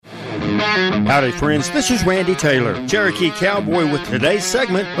Howdy, friends. This is Randy Taylor, Cherokee Cowboy, with today's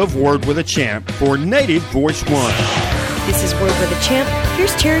segment of Word with a Champ for Native Voice One. This is Word with a Champ.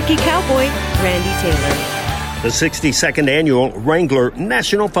 Here's Cherokee Cowboy, Randy Taylor. The 62nd Annual Wrangler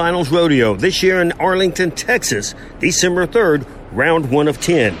National Finals Rodeo, this year in Arlington, Texas, December 3rd, round 1 of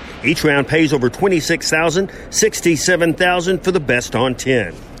 10. Each round pays over $26,000, $67,000 for the best on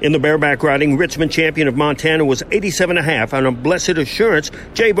 10. In the bareback riding, Richmond champion of Montana was 87.5 on a Blessed Assurance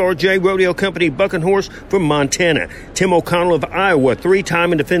J-Bar J Rodeo Company bucking horse from Montana. Tim O'Connell of Iowa,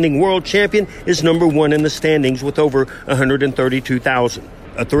 three-time and defending world champion, is number 1 in the standings with over $132,000.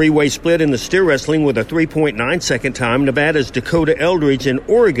 A three-way split in the steer wrestling with a 3.9-second time. Nevada's Dakota Eldridge and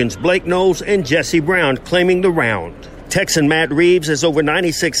Oregon's Blake Knowles and Jesse Brown claiming the round. Texan Matt Reeves is over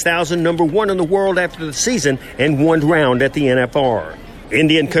 $96,000, number 1 in the world after the season, and won round at the NFR.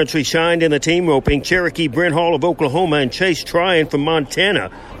 Indian Country shined in the team roping. Cherokee Brent Hall of Oklahoma and Chase Tryon from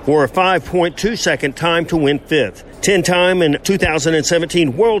Montana for a 5.2-second time to win 5th. 10-time and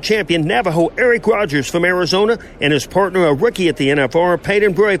 2017 world champion Navajo Eric Rogers from Arizona and his partner, a rookie at the NFR,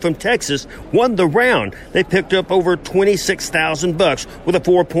 Peyton Bray from Texas, won the round. They picked up over $26,000 with a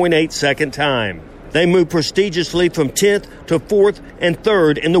 4.8-second time. They moved prestigiously from 10th to 4th and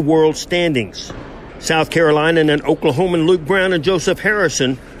 3rd in the world standings. South Carolina and Oklahoman Luke Brown and Joseph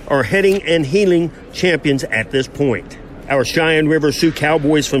Harrison are heading and healing champions at this point. Our Cheyenne River Sioux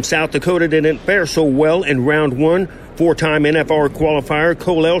Cowboys from South Dakota didn't fare so well in round 1. Four-time NFR qualifier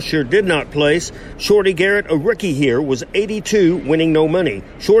Cole Elsher did not place. Shorty Garrett, a rookie here, was 82, winning no money.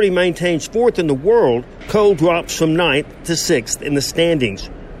 Shorty maintains 4th in the world. Cole drops from 9th to 6th in the standings.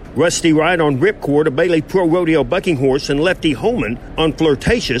 Rusty Wright on Ripcord, a Bailey Pro Rodeo bucking horse, and Lefty Holman on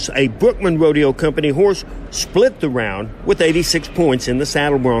Flirtatious, a Brookman Rodeo Company horse, split the round with 86 points in the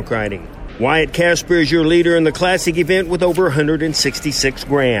saddle bronc riding. Wyatt Casper is your leader in the classic event with over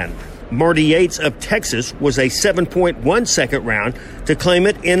 $166,000. Marty Yates of Texas was a 7.1-second round to claim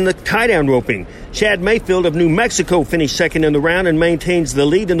it in the tie-down roping. Chad Mayfield of New Mexico finished second in the round and maintains the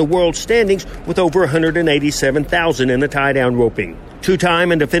lead in the world standings with over $187,000 in the tie-down roping.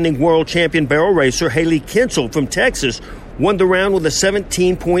 Two-time and defending world champion barrel racer Haley Kinsel from Texas won the round with a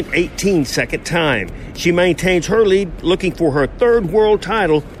 17.18-second time. She maintains her lead, looking for her 3rd world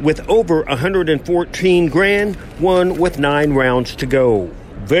title with over $114,000, won with 9 rounds to go.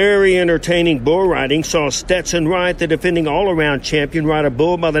 Very entertaining bull riding saw Stetson Wright, the defending all-around champion, ride a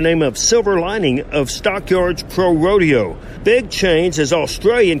bull by the name of Silver Lining of Stockyards Pro Rodeo. Big change as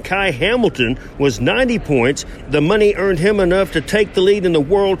Australian Kai Hamilton was 90 points. The money earned him enough to take the lead in the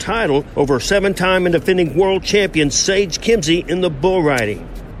world title over 7-time and defending world champion Sage Kimsey in the bull riding.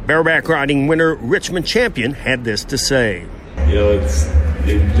 Bareback riding winner Richmond champion had this to say. You know,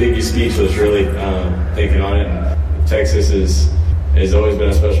 it leave you speechless, really, thinking on it. Texas has always been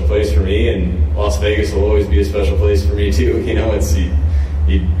a special place for me, and Las Vegas will always be a special place for me too. You know,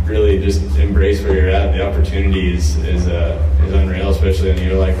 you really just embrace where you're at. The opportunity is unreal, especially on a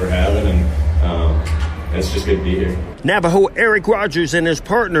year like we're having, and it's just good to be here. Navajo Eric Rogers and his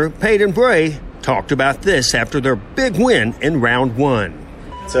partner Peyton Bray talked about this after their big win in round 1.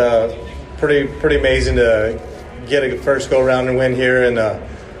 It's pretty amazing to get a first go round and win here in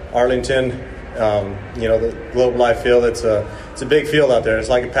Arlington. You know, the Globe Life field, it's a big field out there. It's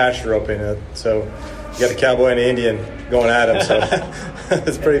like a pasture roping. So you got a cowboy and an Indian going at him. So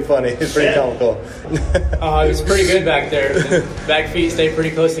it's pretty funny. It's pretty comical. It was pretty good back there. The back feet stay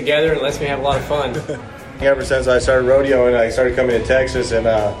pretty close together and lets me have a lot of fun. Ever since I started rodeoing, I started coming to Texas and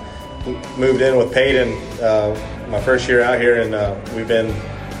moved in with Peyton my first year out here, and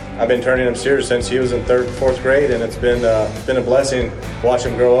I've been turning him steers since he was in 3rd, 4th grade, and it's been a blessing to watch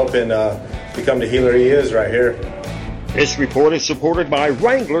him grow up and become the healer he is right here. This report is supported by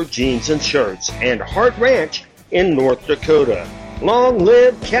Wrangler Jeans and Shirts and Hart Ranch in North Dakota. Long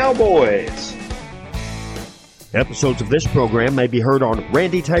live Cowboys! Episodes of this program may be heard on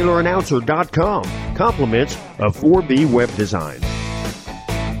RandyTaylorAnnouncer.com. Compliments of 4B Web Design.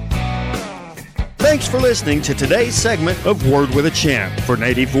 Thanks for listening to today's segment of Word with a Champ. For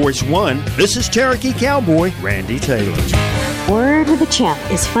Native Voice One, this is Cherokee Cowboy Randy Taylor. Word with a Champ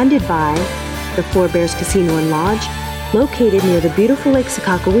is funded by the Four Bears Casino and Lodge, located near the beautiful Lake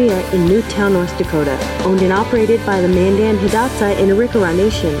Sakakawea in Newtown, North Dakota, owned and operated by the Mandan Hidatsa in Arikara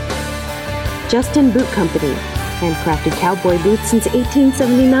Nation. Justin Boot Company, handcrafted cowboy boots since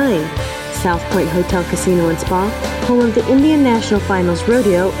 1879. South Point Hotel Casino and Spa, home of the Indian National Finals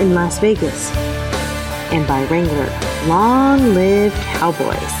Rodeo in Las Vegas. And by Wrangler. Long live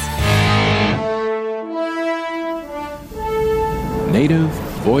Cowboys. Native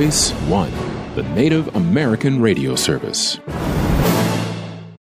Voice One, the Native American radio service.